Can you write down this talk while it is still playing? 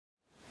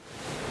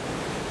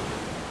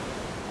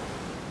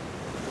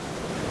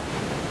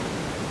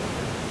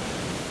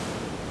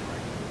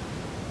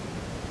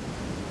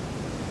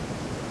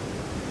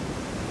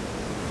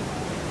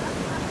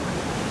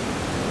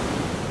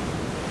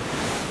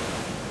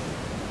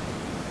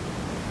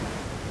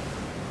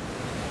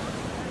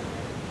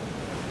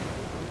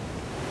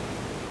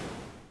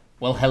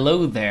Well,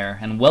 hello there,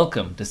 and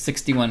welcome to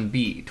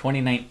 61B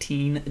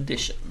 2019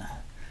 edition.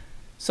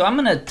 So I'm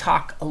going to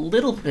talk a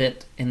little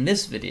bit in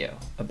this video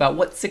about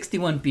what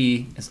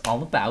 61B is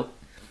all about,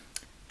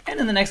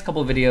 and in the next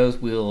couple of videos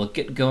we'll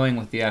get going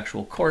with the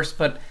actual course,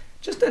 but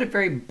just at a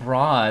very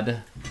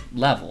broad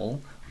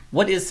level,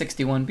 what is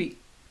 61B?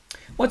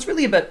 Well, it's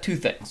really about two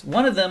things.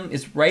 One of them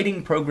is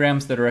writing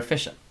programs that are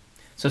efficient.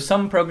 So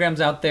some programs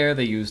out there,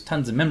 they use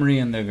tons of memory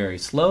and they're very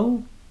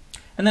slow,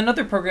 and then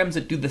other programs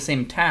that do the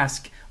same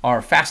task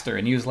are faster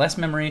and use less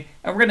memory,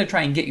 and we're going to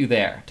try and get you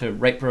there to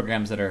write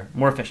programs that are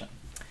more efficient.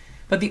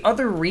 But the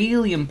other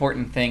really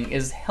important thing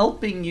is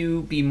helping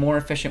you be more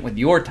efficient with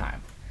your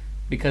time.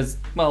 Because,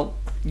 well,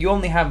 you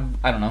only have,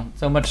 I don't know,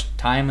 so much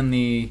time in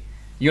the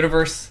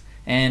universe,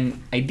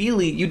 and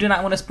ideally you do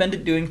not want to spend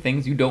it doing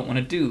things you don't want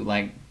to do,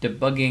 like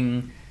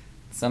debugging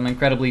some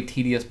incredibly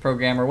tedious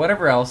program or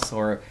whatever else,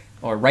 or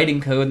writing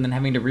code and then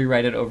having to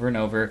rewrite it over and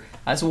over.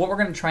 So what we're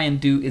going to try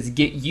and do is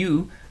get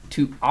you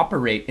to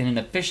operate in an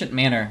efficient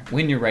manner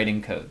when you're writing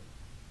code.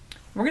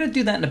 We're going to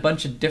do that in a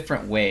bunch of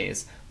different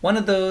ways. One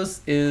of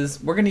those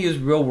is we're going to use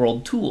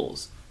real-world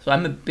tools. So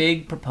I'm a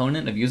big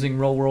proponent of using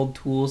real-world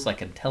tools like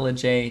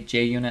IntelliJ,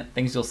 JUnit,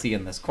 things you'll see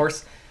in this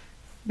course,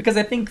 because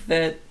I think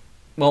that,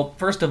 well,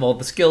 first of all,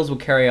 the skills will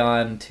carry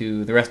on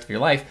to the rest of your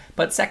life,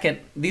 but second,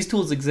 these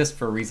tools exist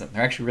for a reason.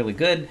 They're actually really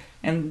good,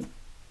 and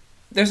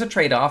there's a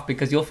trade-off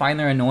because you'll find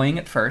they're annoying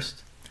at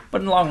first,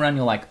 but in the long run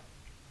you'll like them.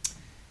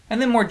 And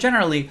then more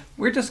generally,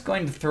 we're just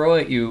going to throw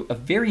at you a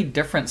very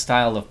different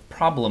style of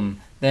problem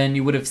than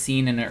you would have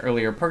seen in an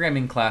earlier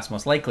programming class,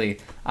 most likely.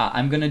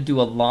 I'm going to do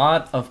a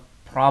lot of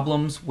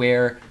problems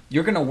where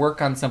you're going to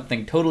work on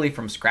something totally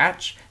from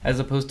scratch as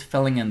opposed to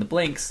filling in the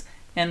blanks,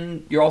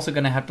 and you're also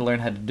going to have to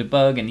learn how to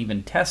debug and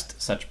even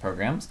test such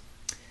programs.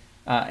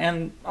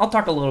 And I'll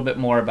talk a little bit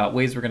more about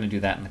ways we're going to do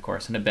that in the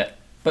course in a bit.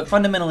 But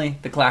fundamentally,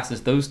 the class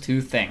is those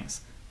two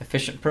things: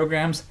 efficient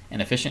programs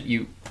and efficient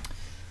you.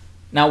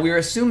 Now, we're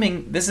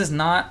assuming this is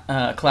not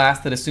a class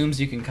that assumes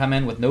you can come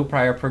in with no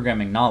prior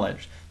programming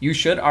knowledge. You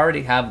should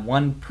already have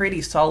one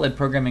pretty solid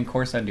programming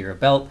course under your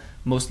belt,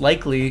 most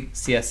likely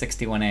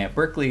CS61A at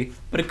Berkeley,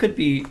 but it could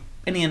be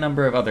any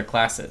number of other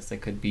classes.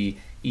 It could be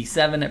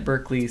E7 at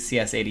Berkeley,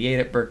 CS88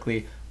 at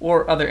Berkeley,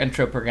 or other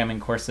intro programming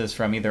courses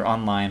from either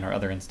online or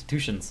other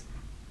institutions.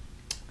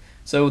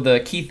 So the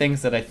key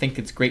things that I think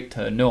it's great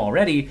to know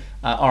already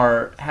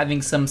are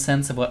having some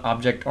sense of what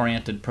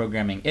object-oriented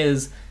programming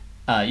is.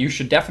 You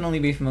should definitely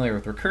be familiar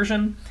with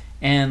recursion,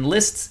 and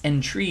lists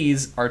and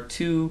trees are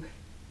two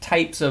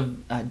types of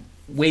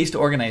ways to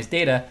organize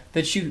data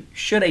that you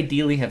should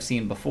ideally have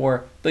seen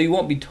before, though you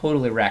won't be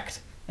totally wrecked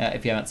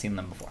if you haven't seen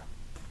them before.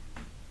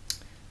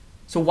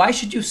 So why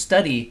should you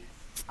study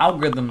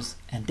algorithms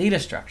and data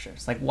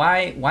structures? Like,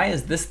 why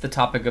is this the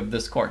topic of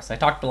this course? I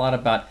talked a lot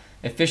about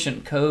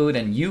efficient code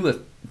and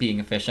you being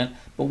efficient,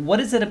 but what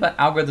is it about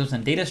algorithms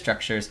and data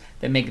structures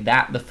that make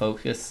that the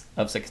focus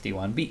of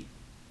 61B?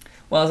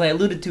 Well, as I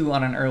alluded to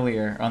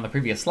on the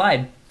previous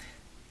slide,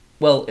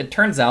 well, it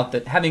turns out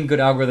that having good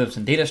algorithms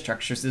and data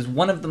structures is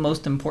one of the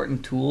most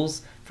important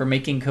tools for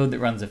making code that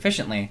runs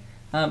efficiently,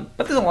 but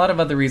there's a lot of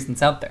other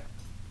reasons out there.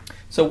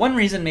 So one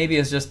reason maybe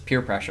is just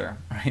peer pressure,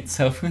 right?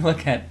 So if we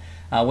look at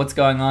what's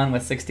going on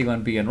with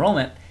 61B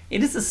enrollment,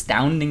 it is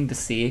astounding to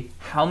see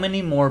how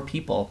many more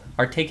people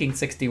are taking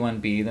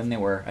 61B than they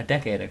were a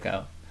decade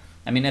ago.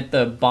 I mean, at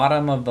the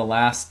bottom of the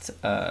last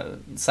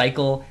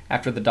cycle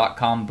after the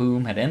dot-com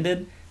boom had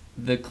ended,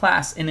 the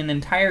class in an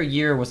entire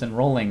year was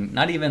enrolling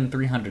not even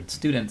 300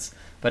 students,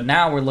 but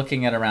now we're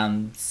looking at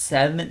around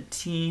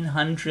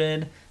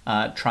 1,700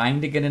 trying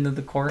to get into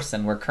the course,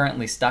 and we're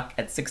currently stuck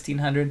at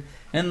 1,600.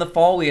 And in the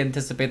fall, we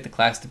anticipate the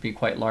class to be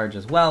quite large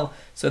as well,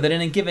 so that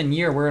in a given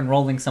year, we're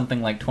enrolling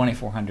something like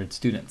 2,400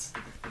 students.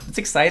 It's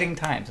exciting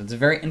times. It's a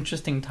very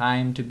interesting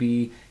time to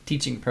be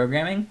teaching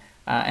programming,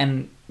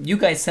 and you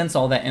guys sense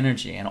all that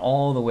energy and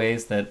all the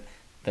ways that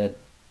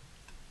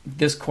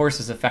this course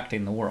is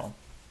affecting the world.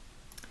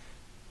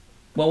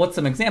 Well, what's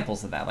some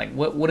examples of that? Like,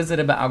 what is it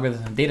about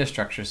algorithms and data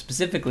structures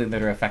specifically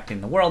that are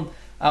affecting the world?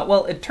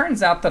 Well, it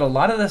turns out that a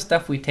lot of the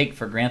stuff we take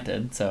for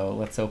granted, so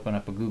let's open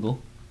up a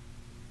Google.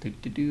 Got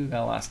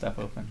a lot of stuff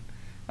open.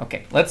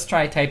 Okay, let's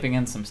try typing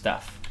in some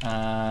stuff.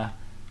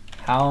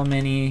 How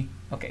many?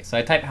 Okay, so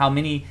I type how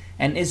many,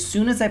 and as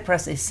soon as I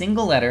press a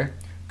single letter,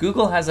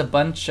 Google has a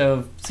bunch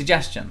of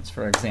suggestions.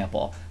 For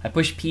example, I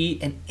push P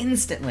and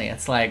instantly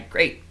it's like,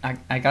 great,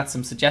 I got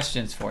some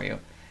suggestions for you.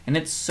 And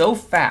it's so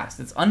fast,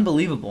 it's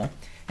unbelievable.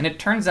 And it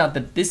turns out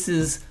that this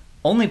is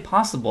only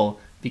possible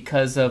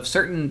because of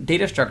certain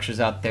data structures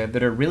out there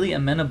that are really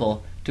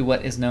amenable to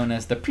what is known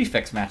as the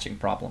prefix matching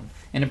problem.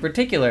 And in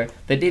particular,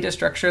 the data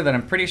structure that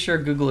I'm pretty sure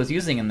Google is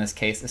using in this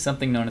case is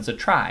something known as a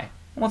trie.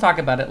 And we'll talk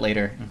about it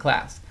later in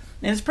class.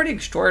 And it's pretty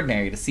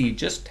extraordinary to see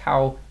just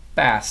how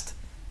fast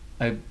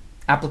an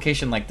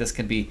application like this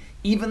can be,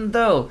 even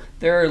though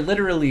there are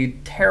literally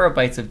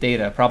terabytes of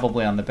data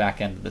probably on the back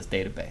end of this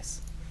database.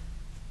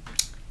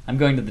 I'm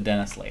going to the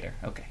dentist later.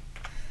 Okay.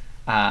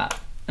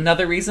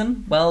 Another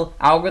reason, well,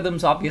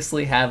 algorithms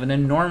obviously have an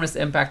enormous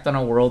impact on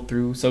our world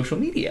through social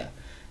media.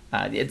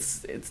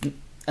 It's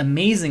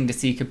amazing to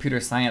see computer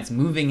science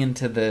moving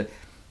into the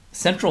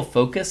central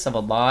focus of a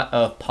lot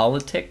of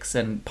politics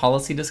and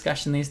policy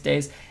discussion these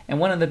days. And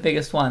one of the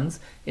biggest ones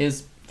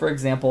is, for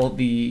example,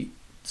 the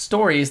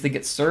stories that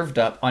get served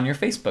up on your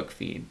Facebook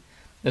feed.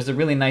 There's a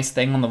really nice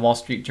thing on the Wall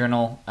Street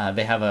Journal.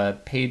 They have a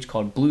page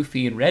called Blue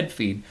Feed, Red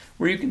Feed,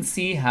 where you can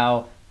see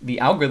how the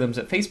algorithms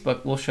at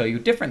Facebook will show you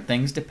different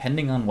things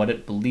depending on what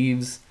it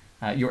believes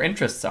your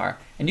interests are.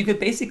 And you could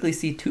basically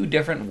see two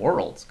different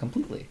worlds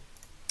completely.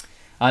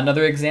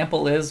 Another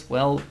example is,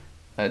 well,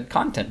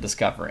 content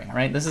discovery,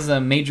 right? This is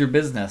a major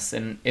business,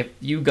 and if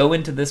you go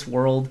into this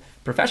world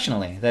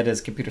professionally, that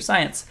is computer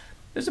science,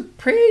 there's a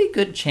pretty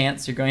good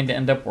chance you're going to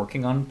end up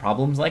working on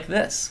problems like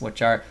this,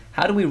 which are,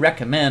 how do we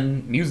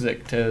recommend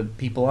music to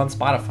people on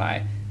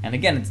Spotify? And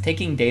again, it's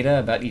taking data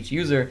about each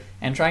user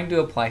and trying to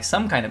apply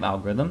some kind of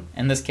algorithm,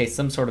 in this case,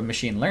 some sort of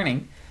machine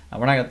learning.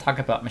 We're not going to talk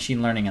about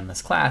machine learning in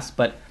this class,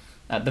 but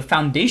the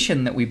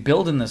foundation that we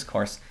build in this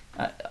course,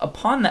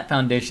 upon that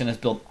foundation is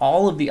built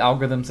all of the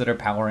algorithms that are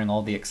powering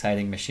all the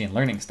exciting machine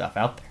learning stuff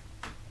out there.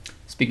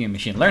 Speaking of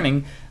machine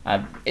learning,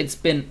 it's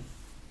been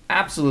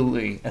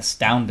absolutely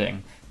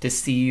astounding to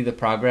see the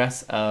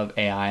progress of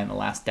AI in the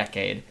last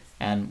decade.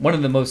 And one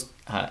of the most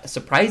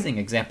surprising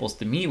examples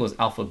to me was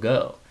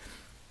AlphaGo.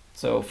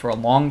 So for a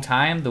long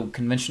time, the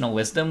conventional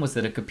wisdom was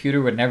that a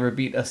computer would never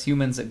beat us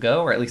humans at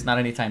Go, or at least not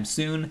anytime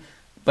soon.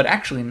 But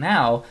actually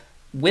now,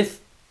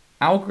 with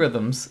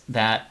algorithms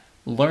that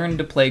learn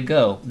to play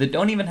Go, that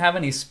don't even have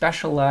any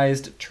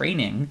specialized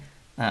training,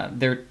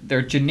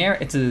 they're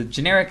generic. It's a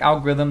generic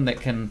algorithm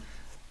that can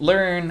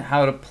learn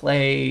how to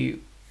play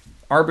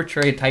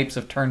arbitrary types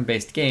of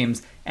turn-based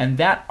games, and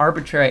that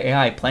arbitrary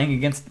AI playing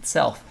against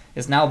itself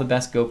is now the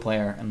best Go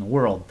player in the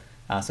world.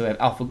 So we have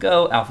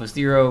AlphaGo,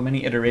 AlphaZero,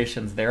 many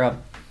iterations thereof.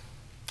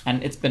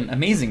 And it's been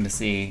amazing to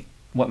see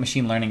what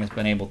machine learning has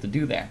been able to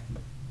do there.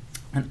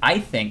 And I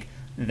think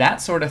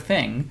that sort of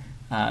thing,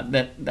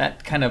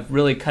 that kind of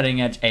really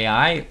cutting edge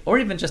AI, or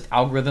even just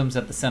algorithms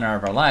at the center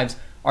of our lives,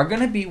 are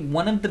going to be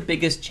one of the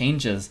biggest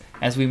changes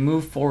as we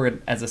move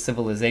forward as a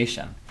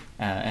civilization.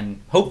 And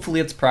hopefully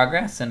it's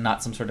progress and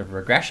not some sort of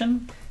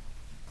regression.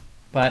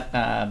 But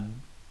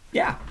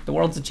yeah, the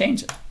world's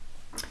a-changing.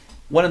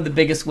 One of the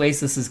biggest ways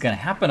this is going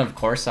to happen, of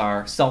course,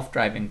 are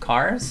self-driving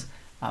cars.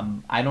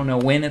 I don't know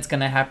when it's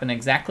going to happen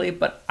exactly,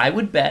 but I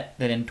would bet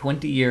that in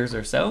 20 years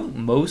or so,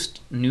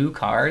 most new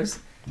cars,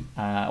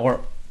 I'm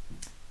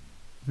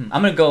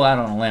going to go out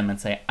on a limb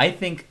and say I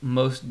think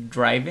most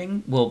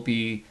driving will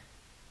be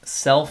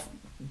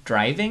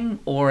self-driving,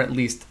 or at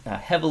least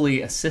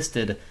heavily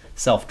assisted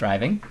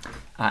self-driving.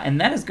 And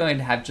that is going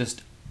to have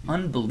just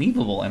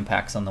unbelievable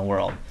impacts on the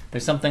world.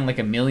 There's something like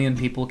 1 million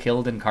people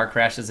killed in car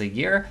crashes a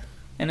year.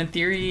 And in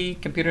theory,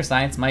 computer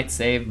science might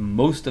save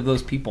most of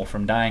those people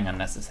from dying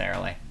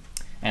unnecessarily.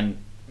 And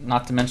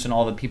not to mention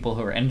all the people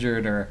who are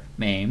injured or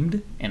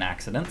maimed in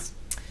accidents.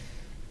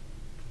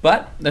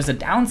 But there's a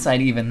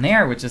downside even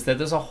there, which is that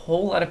there's a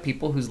whole lot of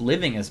people whose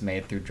living is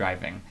made through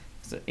driving.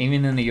 So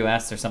even in the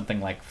US, there's something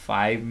like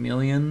 5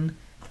 million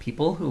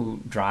people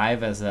who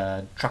drive as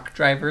truck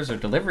drivers or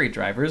delivery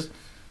drivers.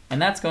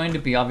 And that's going to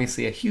be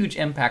obviously a huge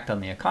impact on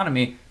the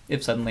economy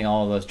if suddenly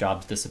all of those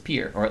jobs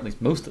disappear, or at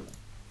least most of them.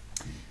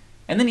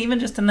 And then even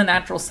just in the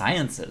natural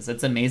sciences,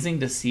 it's amazing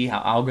to see how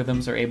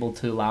algorithms are able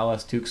to allow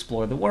us to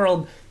explore the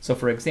world. So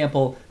for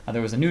example,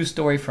 there was a news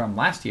story from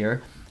last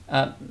year,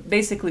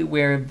 basically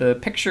where the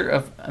picture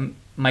of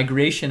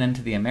migration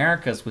into the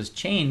Americas was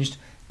changed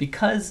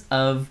because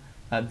of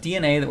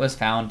DNA that was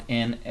found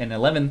in an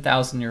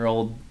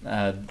 11,000-year-old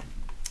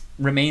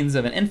remains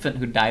of an infant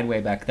who died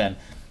way back then.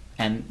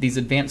 And these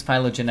advanced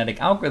phylogenetic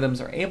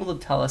algorithms are able to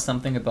tell us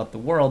something about the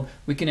world.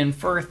 We can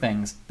infer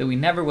things that we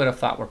never would have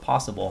thought were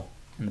possible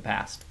in the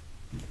past.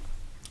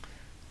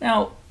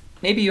 Now,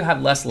 maybe you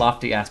have less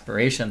lofty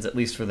aspirations, at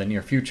least for the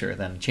near future,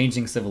 than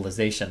changing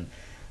civilization.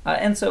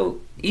 And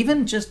so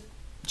even just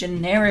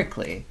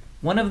generically,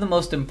 one of the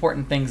most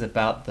important things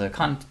about the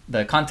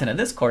content of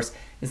this course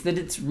is that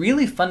it's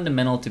really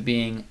fundamental to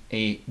being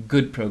a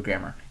good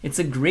programmer. It's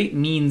a great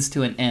means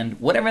to an end,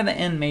 whatever the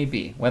end may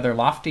be, whether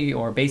lofty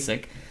or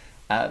basic.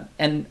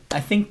 And I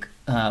think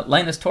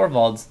Linus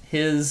Torvalds,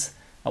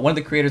 one of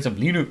the creators of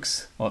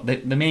Linux, well,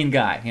 the main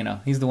guy,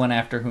 he's the one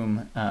after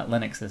whom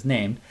Linux is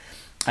named,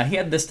 he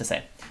had this to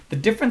say: the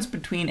difference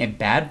between a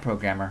bad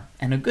programmer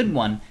and a good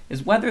one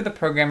is whether the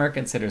programmer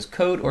considers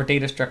code or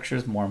data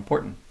structures more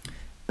important.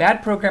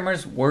 Bad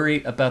programmers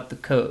worry about the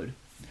code.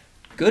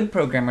 Good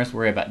programmers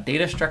worry about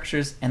data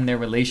structures and their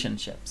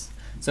relationships.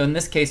 So in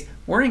this case,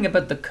 worrying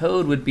about the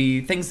code would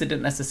be things that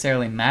didn't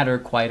necessarily matter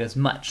quite as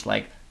much,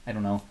 like, I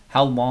don't know,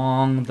 how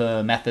long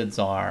the methods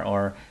are,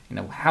 or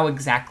how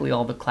exactly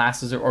all the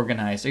classes are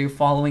organized. Are you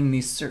following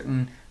these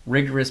certain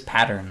rigorous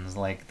patterns,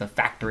 like the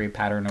factory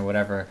pattern or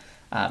whatever?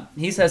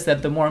 He says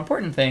that the more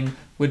important thing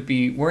would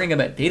be worrying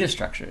about data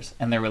structures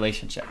and their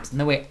relationships. And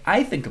the way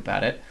I think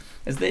about it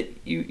is that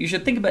you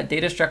should think about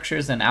data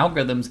structures and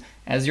algorithms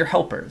as your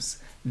helpers.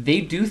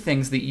 they do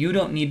things that you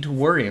don't need to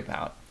worry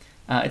about.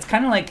 It's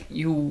kind of like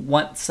you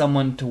want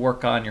someone to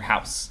work on your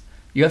house.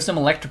 You have some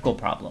electrical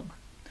problem.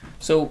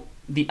 So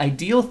the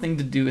ideal thing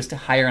to do is to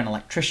hire an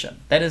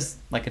electrician. That is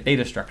like a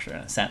data structure in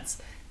a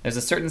sense. There's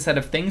a certain set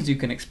of things you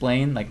can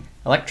explain, like,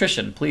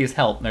 electrician, please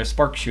help. There's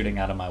sparks shooting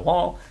out of my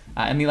wall,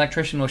 and the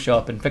electrician will show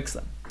up and fix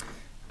them.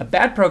 A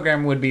bad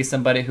programmer would be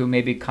somebody who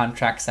maybe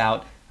contracts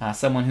out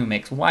someone who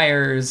makes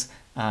wires,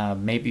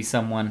 maybe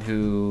someone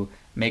who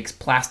makes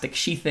plastic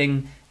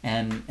sheathing,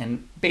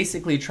 and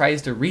basically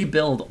tries to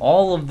rebuild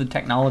all of the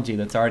technology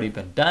that's already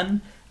been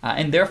done,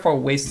 and therefore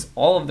wastes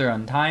all of their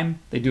own time.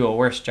 They do a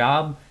worse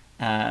job,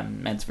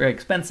 and it's very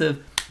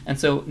expensive. And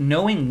so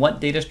knowing what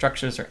data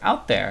structures are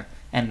out there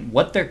and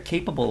what they're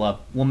capable of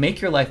will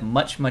make your life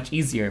much, much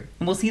easier.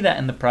 And we'll see that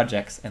in the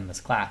projects in this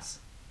class.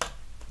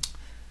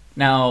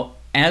 Now,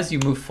 as you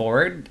move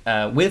forward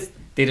with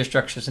data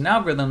structures and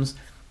algorithms,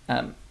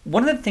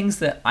 one of the things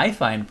that I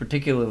find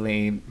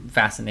particularly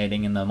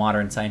fascinating in the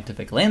modern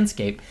scientific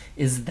landscape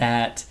is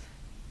that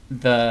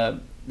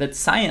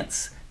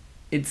science,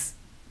 it's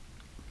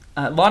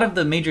a lot of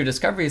the major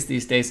discoveries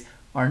these days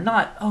are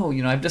not, oh,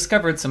 I've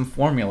discovered some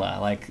formula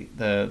like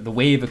the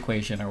wave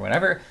equation or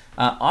whatever.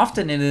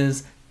 Often it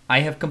is, I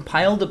have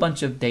compiled a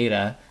bunch of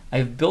data,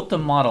 I've built a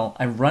model,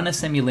 I run a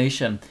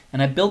simulation,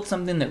 and I built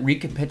something that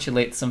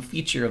recapitulates some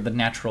feature of the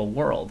natural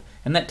world,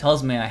 and that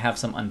tells me I have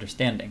some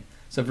understanding.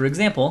 So for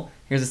example,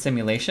 here's a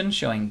simulation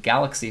showing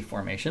galaxy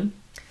formation.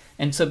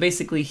 And so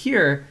basically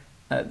here,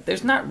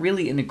 there's not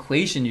really an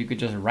equation you could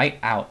just write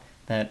out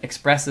that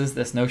expresses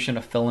this notion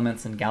of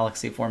filaments and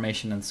galaxy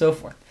formation and so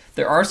forth.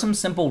 There are some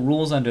simple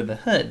rules under the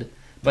hood,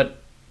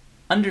 but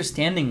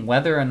understanding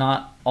whether or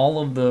not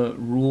all of the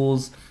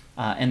rules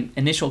and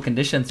initial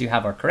conditions you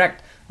have are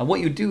correct, what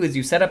you do is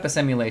you set up a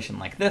simulation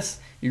like this,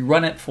 you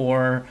run it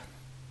for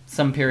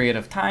some period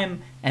of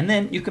time, and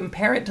then you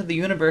compare it to the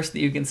universe that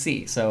you can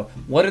see. So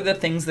what are the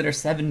things that are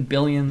 7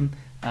 billion,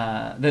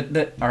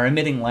 that are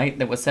emitting light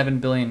that was 7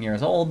 billion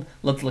years old?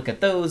 Let's look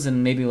at those,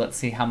 and maybe let's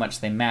see how much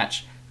they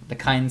match the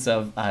kinds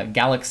of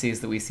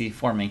galaxies that we see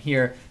forming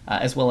here,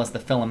 as well as the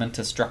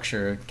filamentous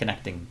structure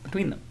connecting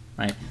between them,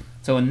 right?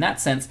 So in that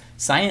sense,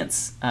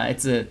 science,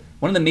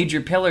 one of the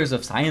major pillars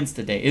of science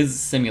today is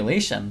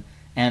simulation,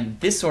 and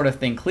this sort of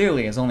thing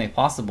clearly is only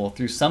possible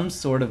through some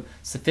sort of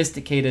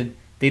sophisticated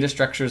data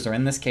structures, or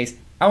in this case,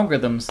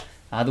 algorithms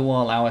that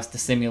will allow us to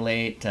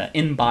simulate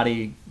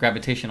in-body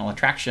gravitational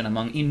attraction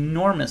among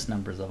enormous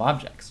numbers of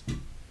objects.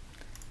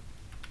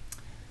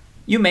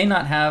 You may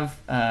not have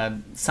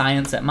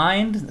science at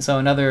mind, so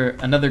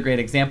another great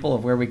example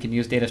of where we can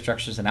use data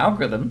structures and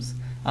algorithms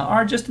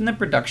are just in the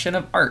production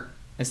of art,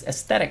 as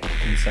aesthetic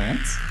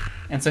concerns.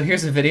 And so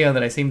here's a video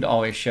that I seem to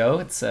always show.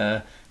 It's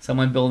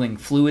someone building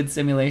fluid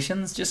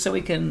simulations, just so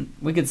we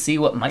could see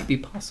what might be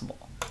possible.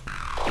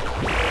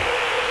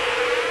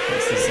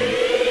 This is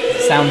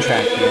a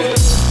soundtrack here.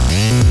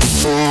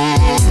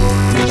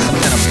 There's some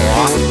kind of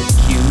block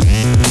cube.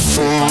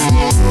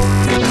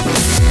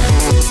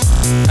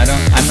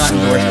 I'm not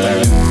endorsed by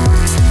you.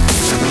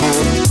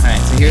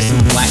 Alright, so here's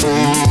some black goo.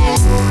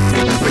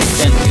 Pretty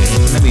thin goo.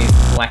 Maybe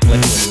black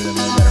liquid would have been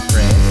a better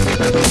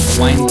phrase.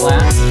 Wine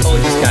glass. Oh,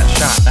 it just got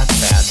shot. That's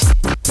bad.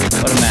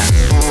 What a mess.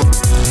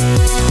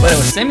 But it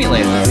was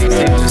simulated, so you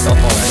saved yourself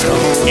all that trouble.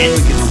 And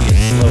we could see it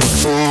slower.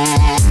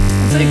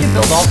 So you can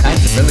build all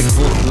kinds of really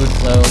cool fluid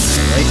flow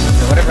simulations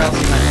or whatever else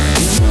you might want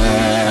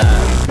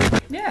to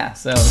do. Yeah,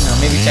 so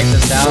maybe check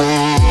this out.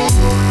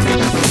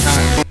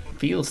 How it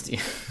feels to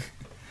you.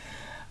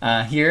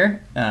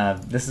 Here,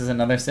 this is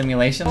another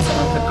simulation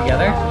someone put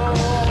together.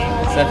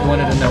 So if you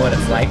wanted to know what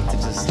it's like to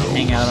just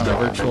hang out on a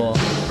virtual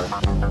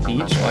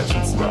beach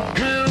watching some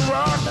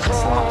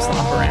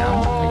slop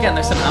around. Again,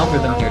 there's some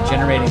algorithm here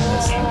generating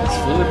this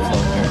fluid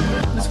flow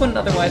here. This wouldn't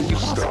otherwise be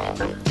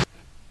possible.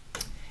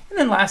 And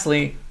then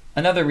lastly,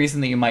 another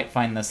reason that you might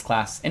find this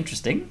class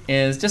interesting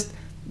is just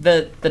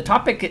the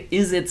topic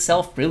is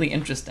itself really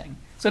interesting.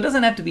 So it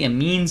doesn't have to be a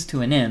means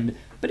to an end,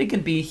 but it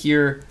can be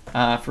here,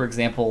 for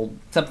example,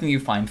 something you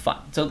find fun.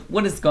 So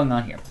what is going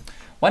on here?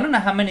 Well, I don't know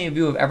how many of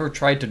you have ever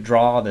tried to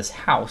draw this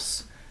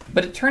house,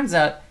 but it turns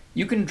out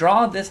you can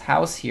draw this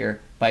house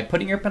here by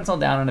putting your pencil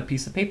down on a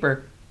piece of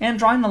paper and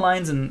drawing the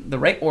lines in the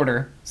right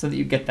order so that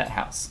you get that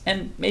house.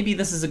 And maybe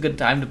this is a good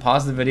time to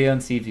pause the video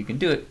and see if you can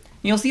do it. And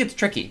you'll see it's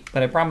tricky,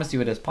 but I promise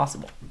you it is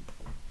possible.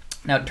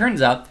 Now it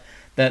turns out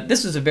that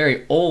this is a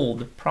very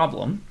old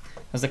problem.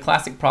 There's a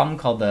classic problem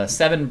called the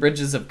 7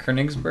 Bridges of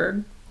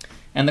Königsberg.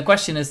 And the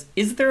question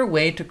is there a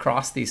way to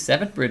cross these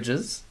 7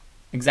 bridges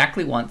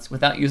exactly once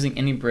without using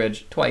any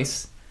bridge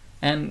twice?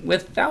 And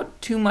without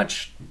too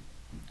much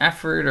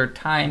effort or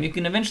time, you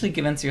can eventually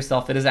convince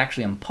yourself it is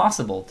actually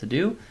impossible to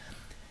do.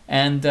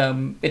 And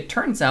it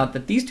turns out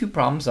that these two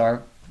problems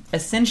are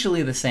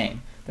essentially the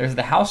same. There's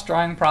the house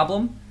drawing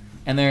problem,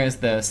 and there is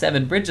the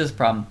 7 bridges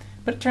problem.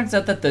 But it turns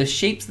out that the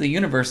shapes of the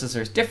universes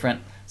are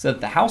different, so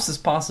that the house is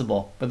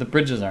possible, but the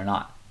bridges are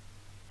not.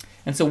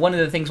 And so one of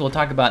the things we'll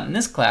talk about in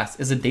this class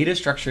is a data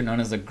structure known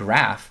as a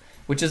graph,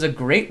 which is a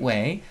great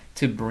way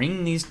to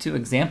bring these two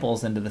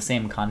examples into the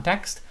same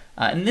context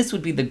And this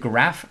would be the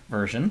graph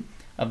version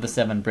of the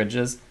 7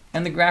 bridges,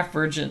 and the graph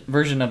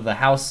version of the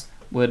house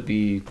would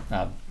be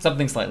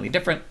something slightly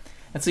different.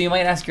 And so you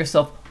might ask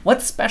yourself,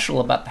 what's special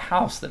about the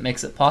house that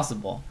makes it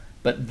possible,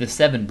 but the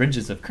 7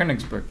 bridges of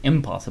Königsberg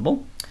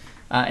impossible?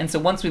 And so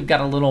once we've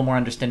got a little more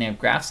understanding of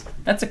graphs,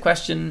 that's a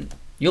question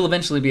you'll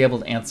eventually be able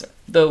to answer.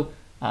 Though,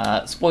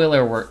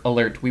 spoiler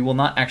alert, we will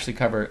not actually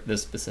cover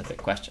this specific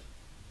question.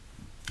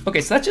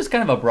 Okay, so that's just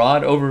kind of a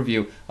broad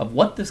overview of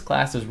what this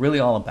class is really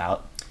all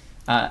about.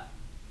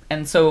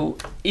 And so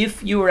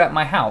if you were at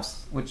my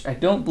house, which I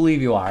don't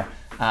believe you are,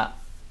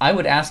 I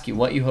would ask you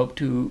what you hope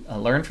to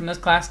learn from this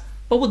class,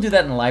 but we'll do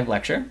that in a live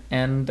lecture,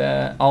 and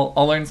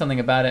I'll learn something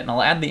about it, and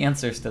I'll add the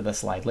answers to the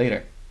slide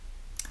later.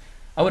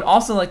 I would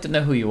also like to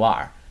know who you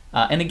are.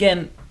 And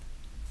again,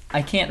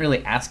 I can't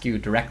really ask you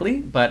directly,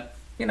 but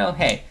you know,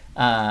 hey,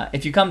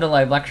 if you come to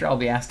live lecture, I'll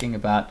be asking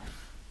about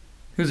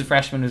who's a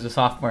freshman, who's a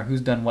sophomore, who's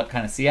done what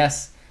kind of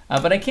CS,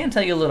 but I can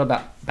tell you a little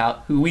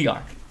about who we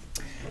are.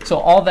 So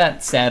all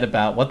that said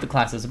about what the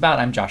class is about,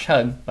 I'm Josh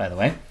Hug, by the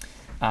way.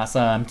 So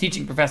I'm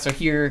teaching professor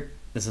here.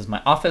 This is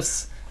my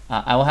office.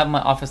 I will have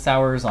my office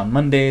hours on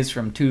Mondays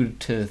from 2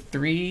 to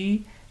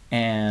 3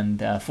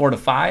 and 4 to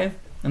 5,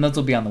 and those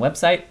will be on the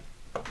website.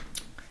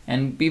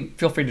 And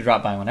feel free to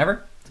drop by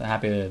whenever, so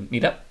happy to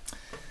meet up.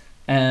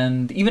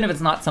 And even if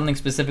it's not something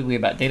specifically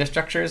about data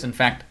structures, in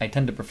fact, I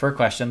tend to prefer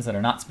questions that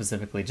are not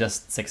specifically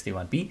just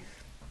 61B,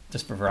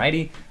 just for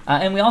variety.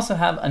 And we also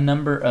have a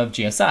number of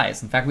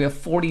GSIs. In fact, we have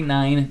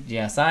 49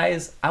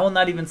 GSIs. I will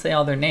not even say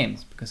all their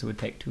names because it would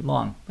take too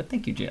long, but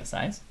thank you,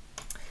 GSIs.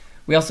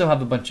 We also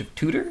have a bunch of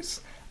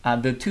tutors.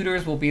 The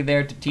tutors will be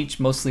there to teach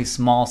mostly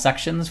small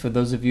sections for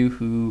those of you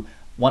who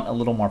want a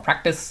little more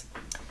practice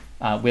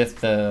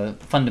with the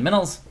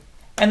fundamentals.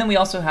 And then we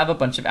also have a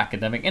bunch of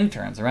academic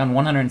interns, around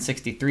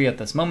 163 at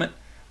this moment.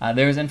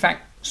 There's in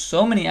fact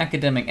so many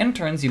academic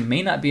interns you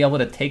may not be able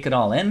to take it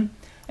all in.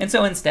 And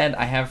so instead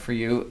I have for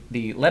you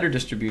the letter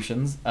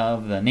distributions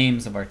of the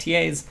names of our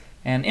TAs.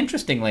 And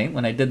interestingly,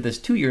 when I did this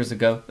 2 years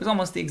ago, it was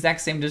almost the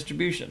exact same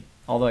distribution.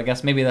 Although I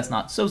guess maybe that's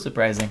not so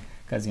surprising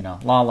because, you know,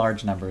 law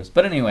large numbers.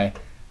 But anyway,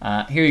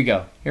 here you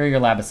go. Here are your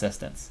lab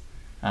assistants.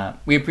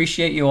 We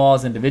appreciate you all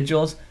as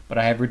individuals, but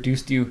I have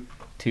reduced you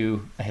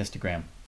to a histogram.